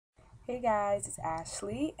Hey guys, it's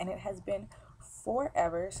Ashley, and it has been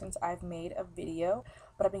forever since I've made a video,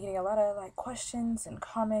 but I've been getting a lot of questions and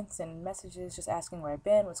comments and messages just asking where I've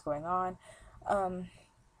been, what's going on, um,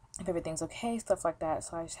 if everything's okay, stuff like that.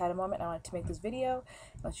 So I just had a moment and I wanted to make this video,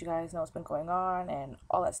 let you guys know what's been going on and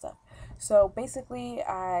all that stuff. So basically,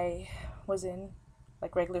 I was in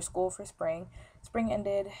regular school for spring. Spring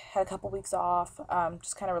ended, had a couple weeks off,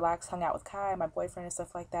 just kind of relaxed, hung out with Kai, my boyfriend, and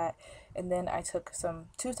stuff like that. And then I took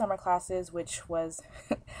two summer classes, which was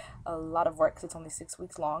a lot of work because it's only 6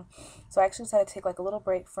 weeks long. So I actually decided to take a little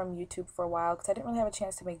break from YouTube for a while because I didn't really have a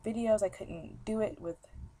chance to make videos. I couldn't do it with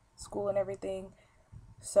school and everything.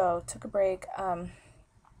 So took a break,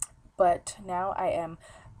 but now I am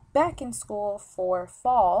back in school for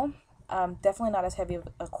fall. Definitely not as heavy of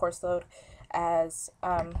a course load as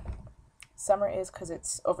summer is because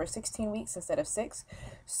it's over 16 weeks instead of 6.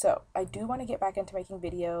 So I do want to get back into making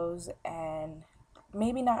videos, and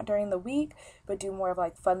maybe not during the week, but do more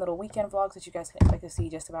of fun little weekend vlogs that you guys can expect to see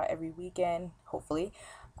just about every weekend, hopefully.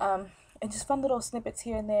 And just fun little snippets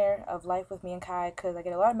here and there of life with me and Kai, because I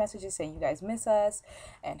get a lot of messages saying you guys miss us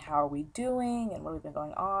and how are we doing and what we've been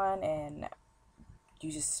going on, and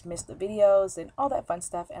you just miss the videos and all that fun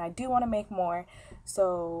stuff. And I do want to make more,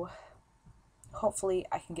 so hopefully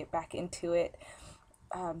I can get back into it.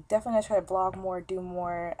 Definitely gonna try to vlog more, do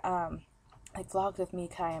more vlogs with me,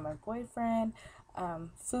 Kai, and my boyfriend,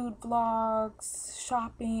 food vlogs,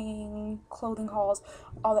 shopping, clothing hauls,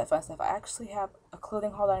 all that fun stuff. I actually have a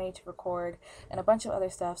clothing haul that I need to record and a bunch of other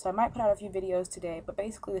stuff, so I might put out a few videos today, but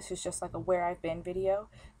basically this is just a where I've been video.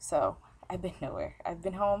 So I've been nowhere. I've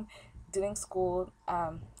been home doing school,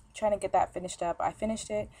 trying to get that finished up. I finished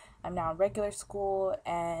it. I'm now in regular school,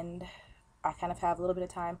 and I kind of have a little bit of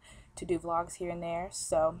time to do vlogs here and there.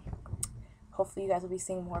 So hopefully you guys will be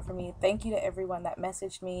seeing more from me. Thank you to everyone that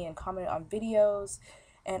messaged me and commented on videos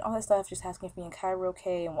and all that stuff, just asking if me and Kai were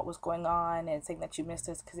okay and what was going on, and saying that you missed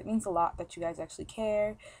us, because it means a lot that you guys actually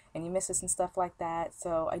care and you miss us and stuff like that.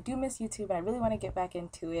 So I do miss YouTube, and I really want to get back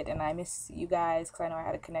into it, and I miss you guys because I know I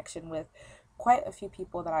had a connection with quite a few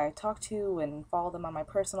people that I talk to and follow them on my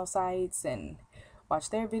personal sites and watch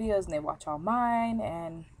their videos, and they watch all mine.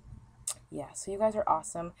 And yeah, so you guys are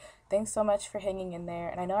awesome. Thanks so much for hanging in there.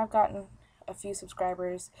 And I know I've gotten a few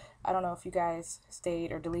subscribers. I don't know if you guys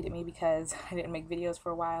stayed or deleted me because I didn't make videos for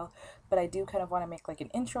a while, but I do kind of want to make an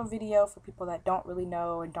intro video for people that don't really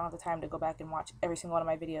know and don't have the time to go back and watch every single one of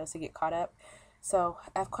my videos to get caught up. So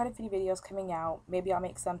I have quite a few videos coming out. Maybe I'll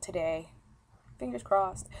make some today. Fingers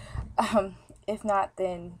crossed. If not,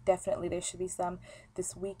 then definitely there should be some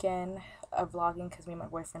this weekend of vlogging, because me and my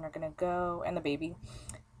boyfriend are gonna go, and the baby,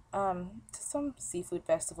 to some seafood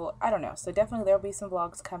festival. I don't know. So definitely there will be some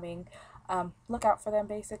vlogs coming. Look out for them,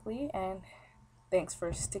 basically. And thanks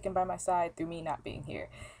for sticking by my side through me not being here.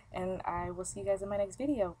 And I will see you guys in my next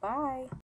video. Bye.